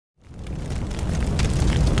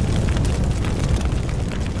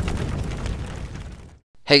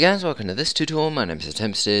Hey guys, welcome to this tutorial. My name is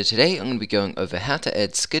ThaTimster. Today I'm going to be going over how to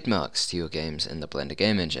add skid marks to your games in the Blender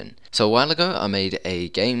game engine. So a while ago I made a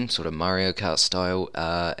game, sort of Mario Kart style,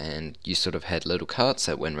 and you sort of had little carts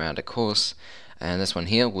that went around a course, and this one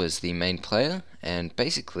here was the main player, and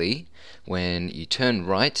basically when you turn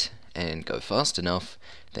right and go fast enough,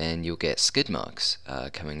 then you'll get skid marks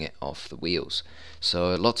coming off the wheels.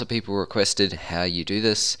 So lots of people requested how you do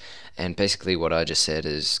this, and basically what I just said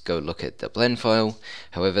is go look at the blend file.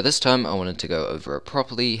 However, this time I wanted to go over it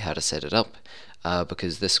properly, how to set it up,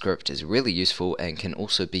 because this script is really useful and can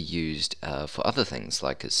also be used for other things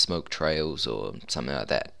like as smoke trails or something like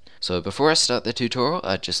that. So before I start the tutorial,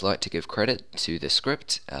 I'd just like to give credit to the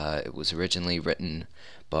script. It was originally written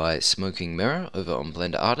by Smoking Mirror over on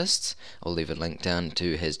Blender Artists. I'll leave a link down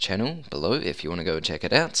to his channel below if you want to go and check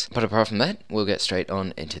it out. But apart from that, we'll get straight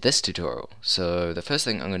on into this tutorial. So the first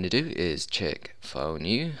thing I'm going to do is check File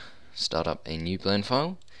New, start up a new blend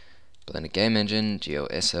file, Blender Game Engine,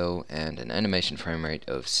 GLSL, and an animation frame rate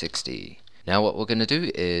of 60. Now what we're going to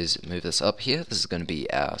do is move this up here. This is going to be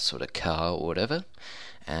our sort of car or whatever.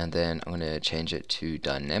 And then I'm going to change it to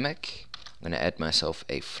dynamic. I'm going to add myself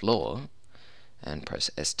a floor and press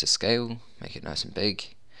S to scale, make it nice and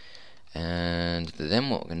big. And then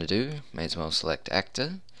what we're going to do, may as well select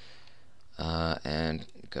actor and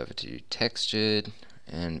go over to textured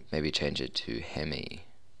and maybe change it to hemi.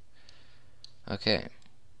 Okay,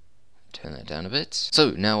 turn that down a bit. So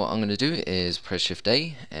now what I'm going to do is press Shift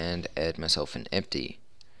A and add myself an empty.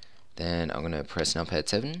 Then I'm going to press numpad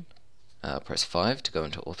 7. Press 5 to go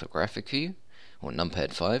into orthographic view, or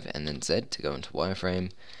numpad 5, and then Z to go into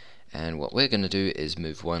wireframe. And what we're going to do is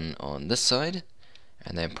move one on this side,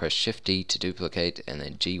 and then press Shift D to duplicate, and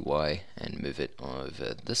then GY and move it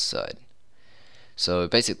over this side. So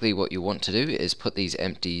basically what you want to do is put these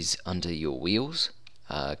empties under your wheels,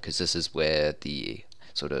 because this is where the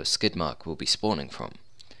sort of skid mark will be spawning from.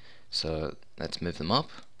 So let's move them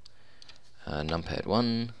up, numpad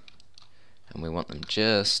 1, and we want them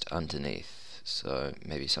just underneath, so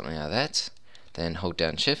maybe something like that. Then hold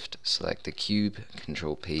down Shift, select the cube,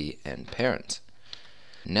 Control P, and parent.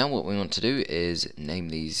 Now what we want to do is name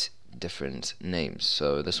these different names.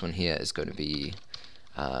 So this one here is going to be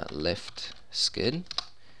left skid,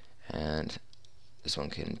 and this one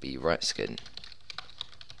can be right skid.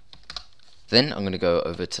 Then I'm going to go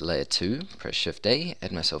over to layer 2, press Shift A,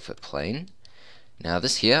 add myself a plane. Now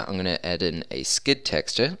this here, I'm going to add in a skid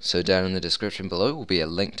texture, so down in the description below will be a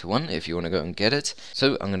link to one if you want to go and get it.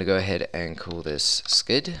 So I'm going to go ahead and call this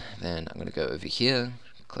skid, then I'm going to go over here,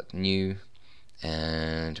 click new,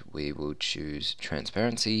 and we will choose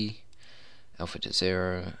transparency, alpha to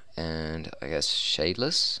 0, and I guess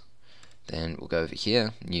shadeless. Then we'll go over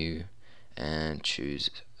here, new, and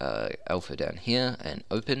choose alpha down here and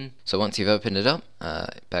open. So once you've opened it up,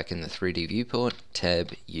 back in the 3D viewport,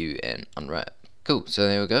 tab, U, and unwrap. Cool, so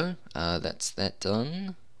there we go, that's that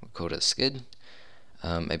done. We'll call it skid,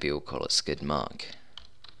 maybe we'll call it skid mark.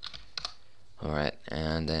 Alright,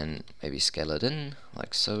 and then maybe scale it in,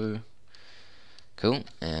 like so. Cool,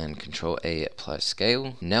 and Control A, apply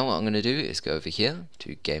scale. Now what I'm going to do is go over here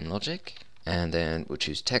to game logic, and then we'll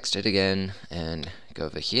choose textured again, and go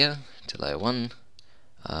over here to layer 1,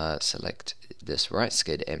 select this right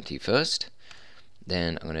skid empty first,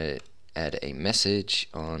 then I'm going to add a message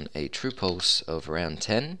on a true pulse of around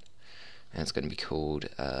 10, and it's going to be called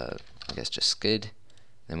I guess just skid.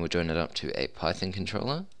 Then we'll join it up to a Python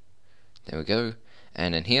controller. There we go,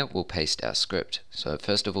 and in here we'll paste our script. So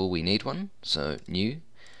first of all we need one, so new,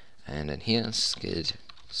 and in here skid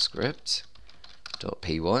script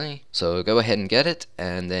 .py. So go ahead and get it,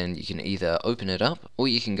 and then you can either open it up or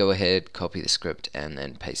you can go ahead, copy the script, and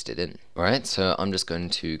then paste it in. Alright, so I'm just going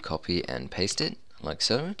to copy and paste it like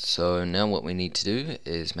so. So now what we need to do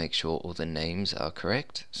is make sure all the names are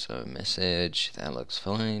correct. So message, that looks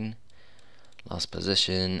fine. Last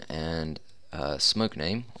position, and smoke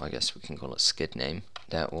name, well, I guess we can call it skid name.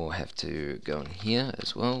 That will have to go in here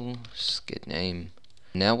as well, skid name.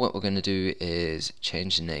 Now what we're going to do is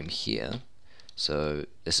change the name here. So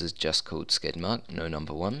this is just called skid mark, no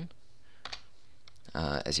number 1.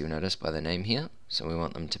 As you'll notice by the name here, so we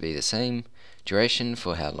want them to be the same. Duration,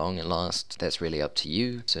 for how long it lasts, that's really up to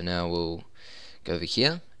you. So now we'll go over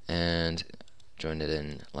here and join it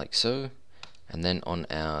in like so, and then on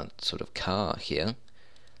our sort of car here,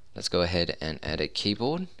 let's go ahead and add a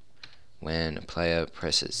keyboard. When a player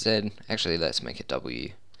presses Z, actually let's make it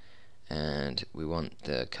W, and we want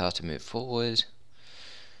the car to move forward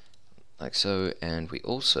like so, and we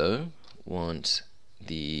also want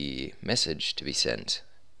the message to be sent.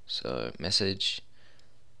 So message,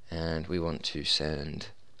 and we want to send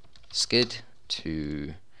skid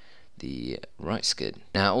to the right skid.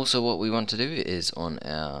 Now also what we want to do is on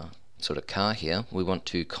our sort of car here, we want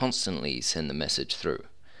to constantly send the message through.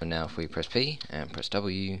 So now if we press P and press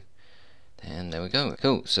W, and there we go.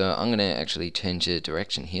 Cool, so I'm going to actually change the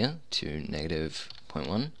direction here to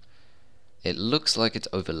 -0.1. It looks like it's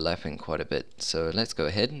overlapping quite a bit, so let's go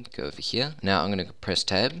ahead and go over here. Now I'm going to press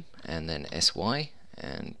Tab and then SY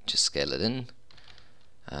and just scale it in.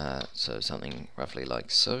 So something roughly like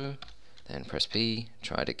so. Then press P,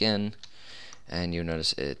 try it again, and you'll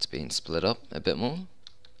notice it's been split up a bit more.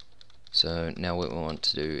 So now what we want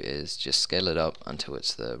to do is just scale it up until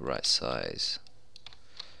it's the right size.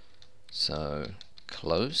 So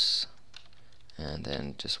close, and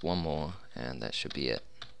then just one more, and that should be it.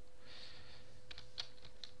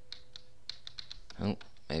 Oh,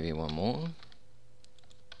 maybe one more.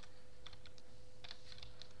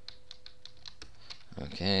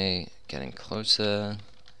 Okay, getting closer.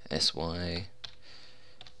 SY,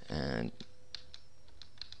 and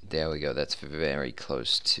there we go. That's very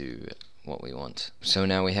close to what we want. So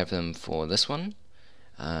now we have them for this one.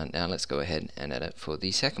 Now let's go ahead and edit for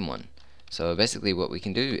the second one. So basically what we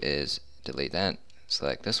can do is delete that,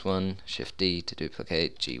 select this one, Shift D to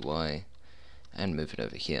duplicate, GY, and move it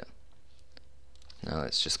over here. Now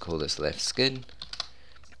let's just call this left skid,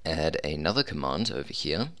 add another command over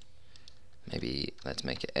here, maybe let's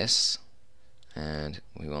make it S, and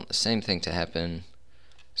we want the same thing to happen,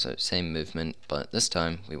 so same movement, but this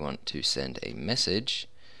time we want to send a message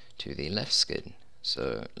to the left skid.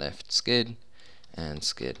 So left skid and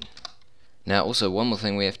skid. Now also one more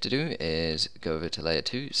thing we have to do is go over to layer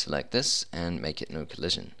 2, select this and make it no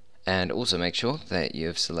collision. And also make sure that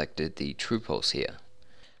you've selected the true pulse here.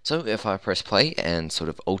 So if I press play and sort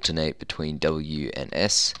of alternate between W and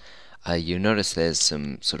S, you notice there's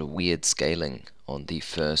some sort of weird scaling on the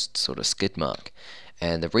first sort of skid mark.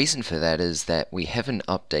 And the reason for that is that we haven't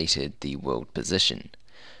updated the world position.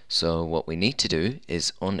 So what we need to do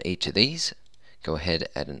is on each of these, go ahead,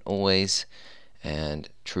 add an always, and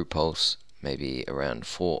true pulse maybe around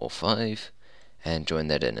 4 or 5, and join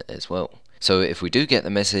that in as well. So if we do get the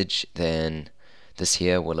message, then this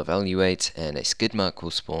here will evaluate and a skid mark will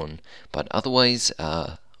spawn, but otherwise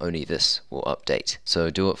only this will update. So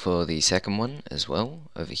do it for the second one as well,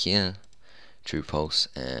 over here, true pulse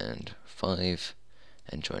and 5,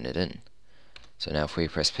 and join it in. So now if we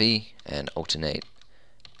press P and alternate,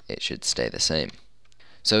 it should stay the same.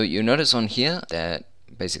 So you'll notice on here that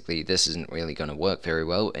basically this isn't really going to work very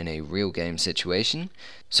well in a real game situation.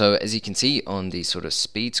 So as you can see on the sort of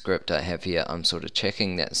speed script I have here, I'm sort of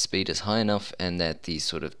checking that speed is high enough and that the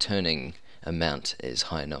sort of turning amount is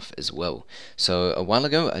high enough as well. So a while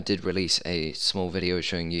ago I did release a small video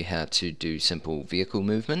showing you how to do simple vehicle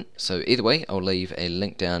movement. So either way, I'll leave a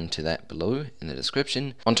link down to that below in the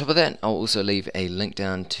description. On top of that, I'll also leave a link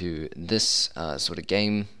down to this sort of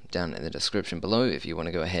game down in the description below if you want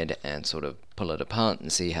to go ahead and sort of pull it apart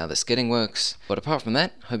and see how the skidding works. But apart from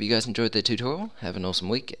that, hope you guys enjoyed the tutorial, have an awesome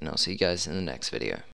week, and I'll see you guys in the next video.